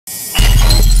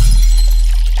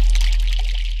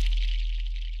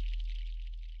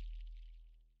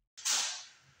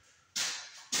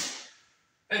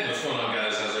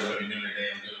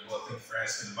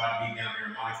guys for inviting me down here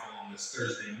in Michael on this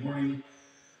Thursday morning,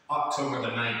 October the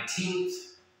 19th.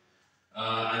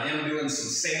 I am doing some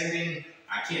sanding.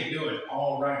 I can't do it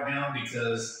all right now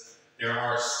because there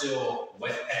are still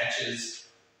wet patches.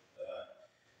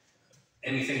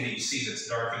 Anything that you see that's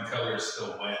dark in color is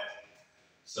still wet.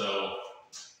 So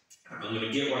I'm going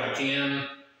to get what I can,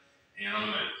 and I'm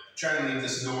going to try to leave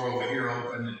this door over here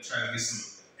open and try to get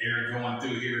some air going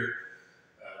through here.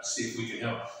 See if we can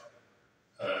help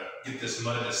get this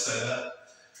mud set up,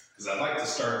 because I'd like to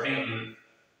start painting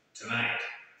tonight.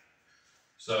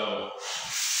 So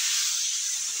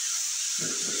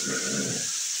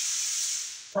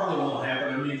probably won't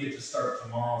happen. I may get to start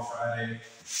tomorrow, Friday.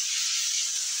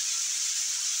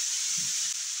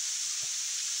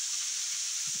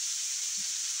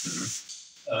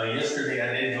 Yesterday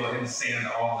I did go ahead and sand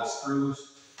all the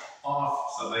screws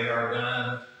off, so they are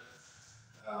done.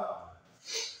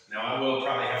 Now I will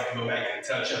probably have to go back and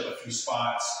touch up a few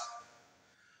spots.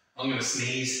 I'm gonna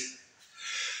sneeze.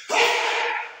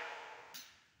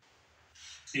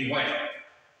 Anyway,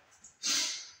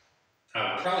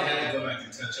 I'll probably have to go back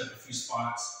and touch up a few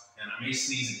spots, and I may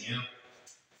sneeze again.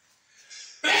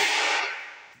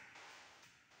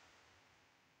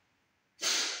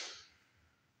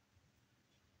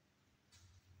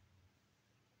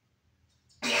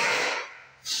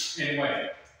 Anyway,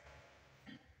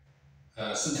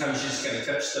 sometimes you just gotta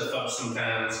touch stuff up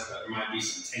sometimes. There might be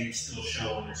some tape still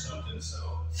showing or something, so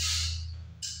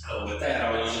with that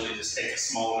I'll usually just take a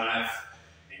small knife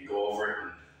and go over it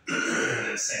and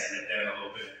then sand it down a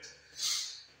little bit.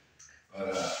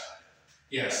 But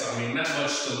yeah, so I mean, not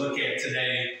much to look at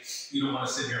today. You don't want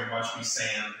to sit here and watch me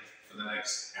sand for the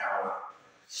next hour.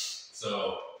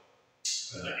 So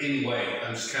anyway,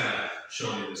 I'm just kind of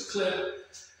showing you this clip,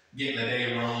 getting the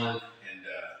day rolling, and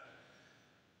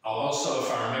I'll also,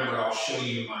 if I remember, I'll show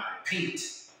you my paint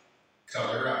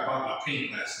color. I bought my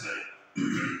paint last night.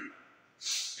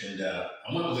 And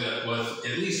I went with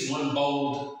at least one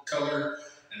bold color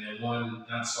and then one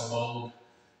not so bold.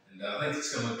 And I think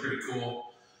it's going to look pretty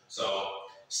cool. So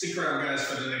stick around, guys,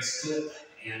 for the next clip.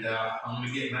 And I'm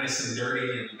going to get nice and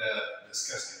dirty and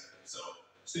disgusting. So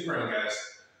stick around, guys.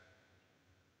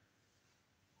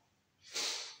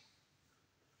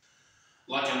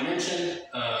 Like I mentioned,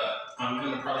 I'm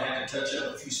going to probably have to touch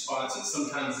up a few spots. And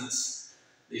sometimes it's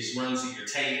these runs of your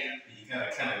tape that you got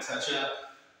to kind of touch up.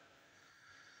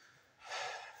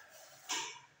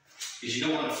 Because you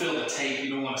don't want to fill the tape, you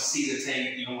don't want to see the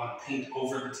tape, you don't want to paint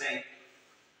over the tape.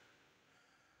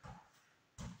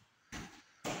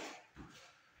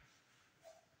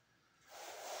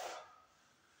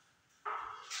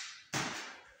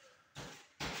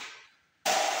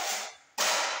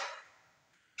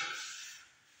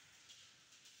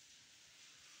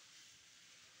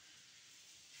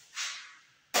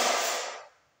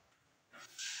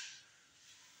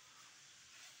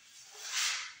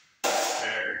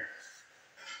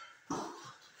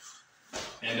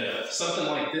 And something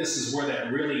like this is where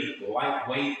that really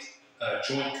lightweight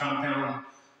joint compound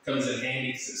comes in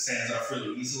handy, because it sands off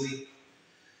really easily.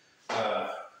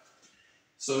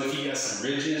 So if you got some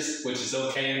ridges, which is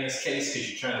okay in this case because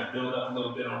you're trying to build up a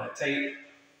little bit on the tape,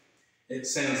 it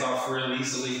sands off real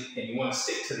easily, and you want to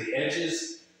stick to the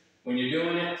edges when you're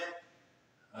doing it,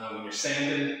 when you're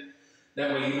sanding.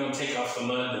 That way you don't take off the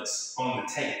mud that's on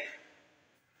the tape.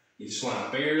 You just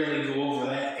want to barely go over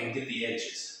that and get the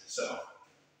edges. So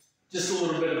just a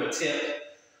little bit of a tip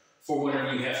for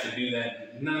whenever you have to do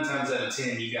that. 9 times out of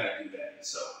 10, you got to do that.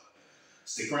 So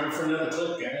stick around for another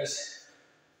clip, guys.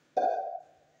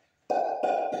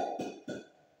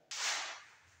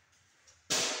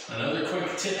 Another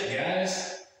quick tip,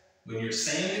 guys. When you're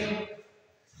sanding,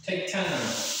 take time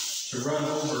to run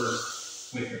over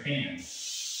with your hand.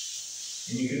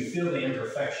 And you can feel the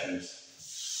imperfections.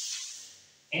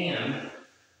 And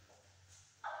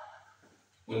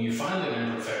when you find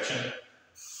an imperfection,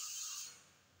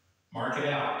 mark it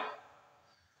out.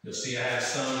 You'll see I have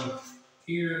some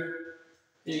here.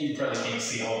 You probably can't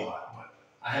see a whole lot, but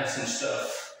I have some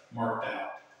stuff marked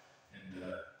out. And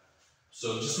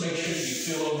so just make sure that you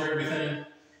fill over everything.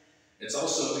 It's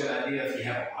also a good idea if you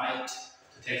have a light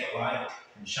to take a light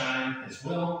and shine as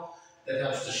well. That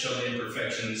helps to show the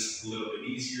imperfections a little bit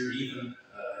easier, even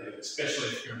especially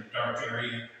if you're in a dark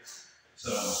area.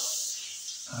 So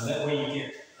that way you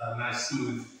get a nice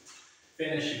smooth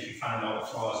finish if you find all the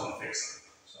flaws and fix them.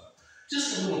 So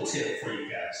just a little tip for you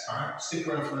guys. All right, stick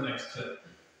around for the next clip.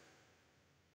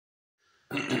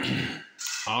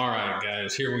 All right,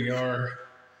 guys, here we are.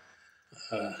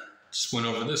 Just went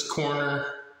over this corner.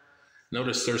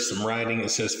 Notice there's some writing that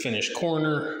says finished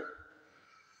corner.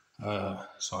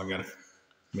 So I gotta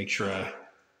make sure I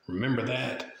remember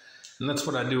that. And that's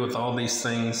what I do with all these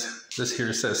things. This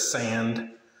here says sand,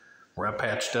 where I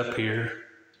patched up here.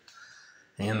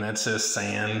 And that says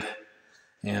sand.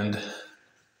 And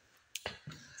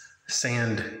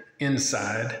sand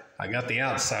inside. I got the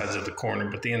outsides of the corner,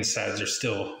 but the insides are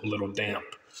still a little damp.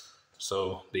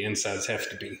 So the insides have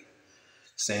to be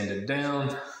sanded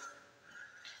down.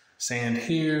 Sand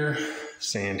here,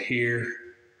 sand here.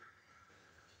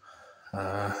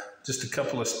 Just a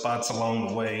couple of spots along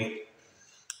the way.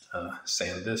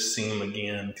 Sand this seam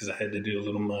again because I had to do a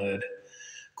little mud.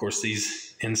 Of course,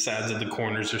 these insides of the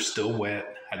corners are still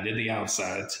wet. I did the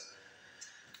outsides.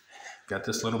 Got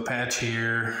this little patch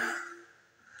here,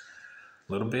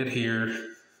 a little bit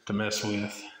here to mess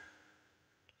with.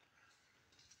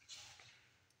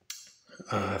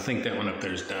 I think that one up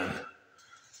there is done.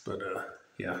 But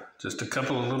yeah, just a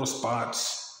couple of little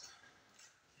spots.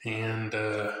 And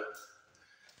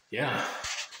yeah,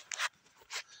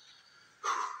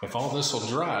 if all this will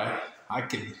dry, I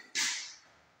could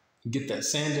get that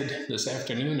sanded this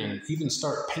afternoon and even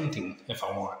start painting if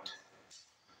I want.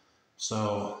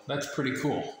 So that's pretty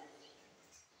cool.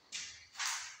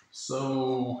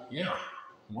 So yeah,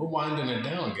 we're winding it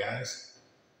down, guys.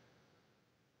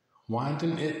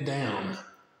 Winding it down.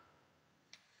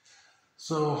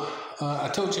 So I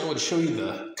told you I would show you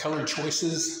the color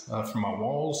choices for my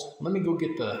walls. Let me go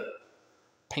get the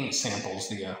paint samples,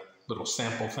 the little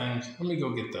sample things. Let me go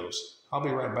get those. I'll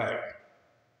be right back.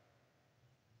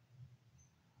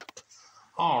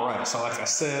 All right, so like I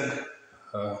said,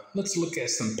 let's look at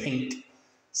some paint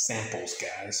samples,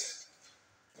 guys.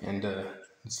 And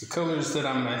it's the colors that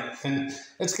I'm at, and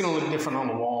it's gonna look different on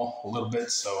the wall a little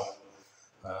bit, so,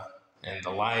 and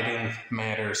the lighting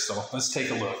matters, so let's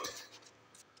take a look.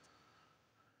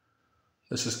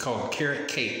 This is called Carrot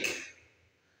Cake.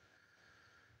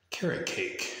 Carrot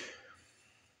Cake.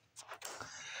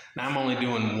 Now I'm only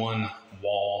doing one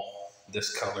wall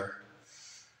this color,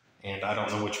 and I don't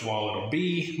know which wall it'll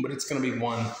be, but it's gonna be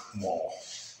one wall.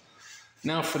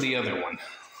 Now for the other one,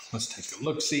 let's take a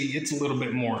look. See, it's a little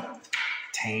bit more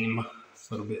tame, a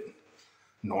little bit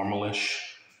normalish,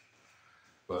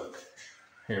 but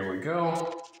here we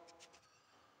go.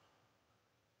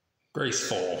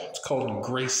 Graceful. It's called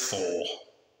Graceful.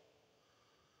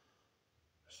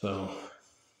 So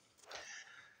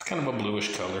it's kind of a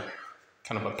bluish color,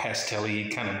 kind of a pastel-y,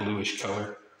 kind of bluish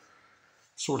color.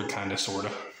 Sort of, kind of, sort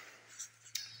of.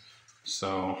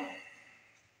 So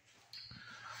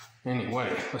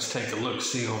anyway, let's take a look.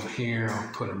 See over here.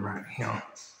 I'll put them right here.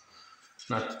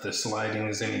 Not that this lighting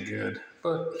is any good,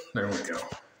 but there we go.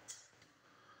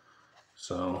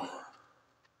 So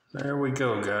there we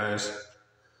go, guys.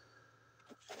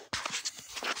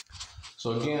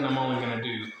 So again, I'm only going to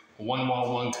do one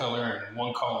wall, one color, and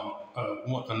one column,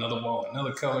 another wall,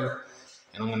 another color,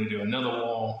 and I'm going to do another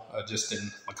wall just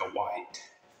in like a white,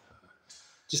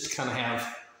 just to kind of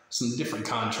have some different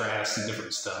contrasts and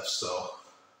different stuff. So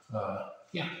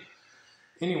yeah.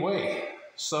 Anyway,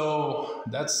 so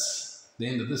that's the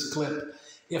end of this clip.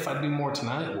 If I do more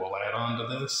tonight, we'll add on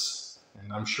to this,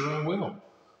 and I'm sure I will.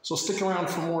 So stick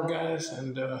around for more, guys,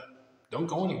 and don't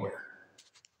go anywhere.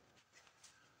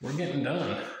 We're getting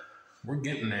done. We're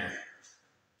getting there.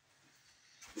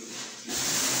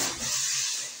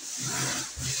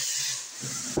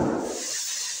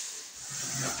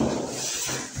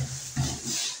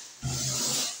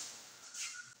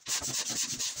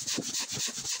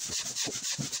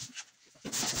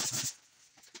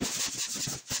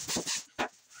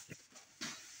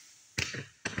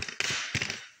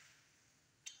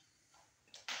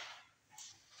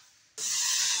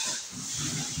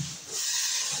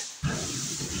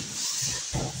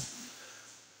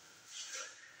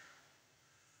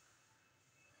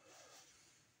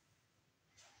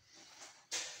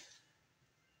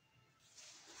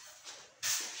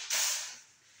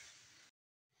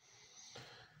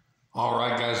 All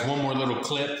right, guys, one more little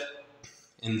clip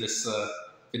in this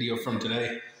video from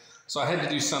today. So I had to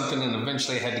do something, and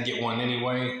eventually I had to get one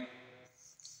anyway.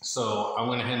 So I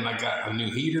went ahead and I got a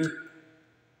new heater.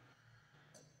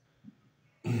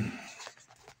 In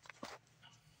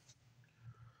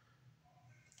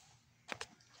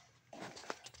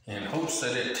hopes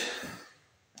that it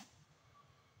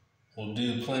will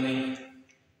do plenty.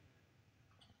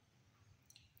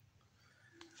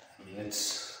 I mean,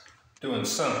 it's doing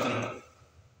something.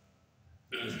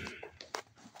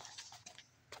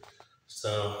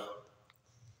 So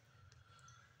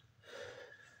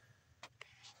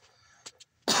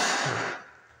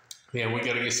yeah, we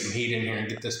got to get some heat in here and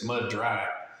get this mud dry,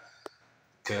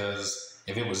 because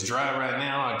if it was dry right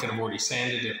now, I could have already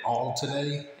sanded it all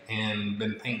today and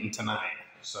been painting tonight.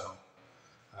 So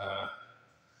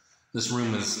This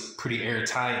room is pretty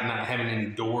airtight, not having any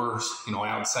doors,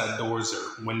 outside doors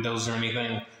or windows or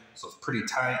anything. So it's pretty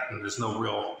tight, and there's no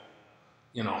real,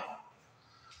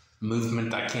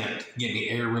 movement. I can't get any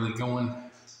air really going.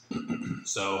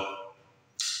 So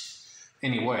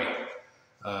anyway,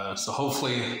 so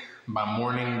hopefully by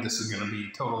morning this is going to be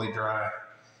totally dry,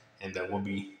 and we'll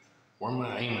be. Where am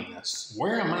I aiming this?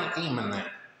 Where am I aiming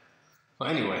that? So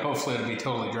anyway, hopefully it'll be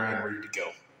totally dry and ready to go.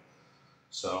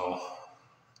 So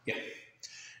yeah.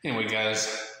 Anyway, guys,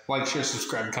 like, share,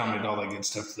 subscribe, comment, all that good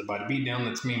stuff to the Body Beatdown.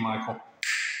 That's me, Michael,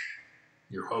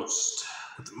 your host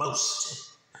with the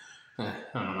most. I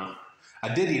don't know.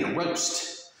 I did eat a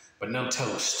roast, but no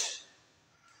toast.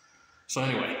 So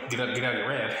anyway, get out your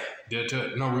rad. Do it to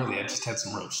it. No, really, I just had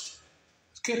some roast.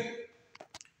 It's good.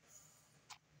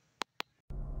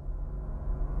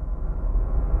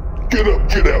 Get up,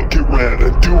 get out, get rad,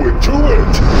 and do it to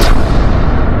it!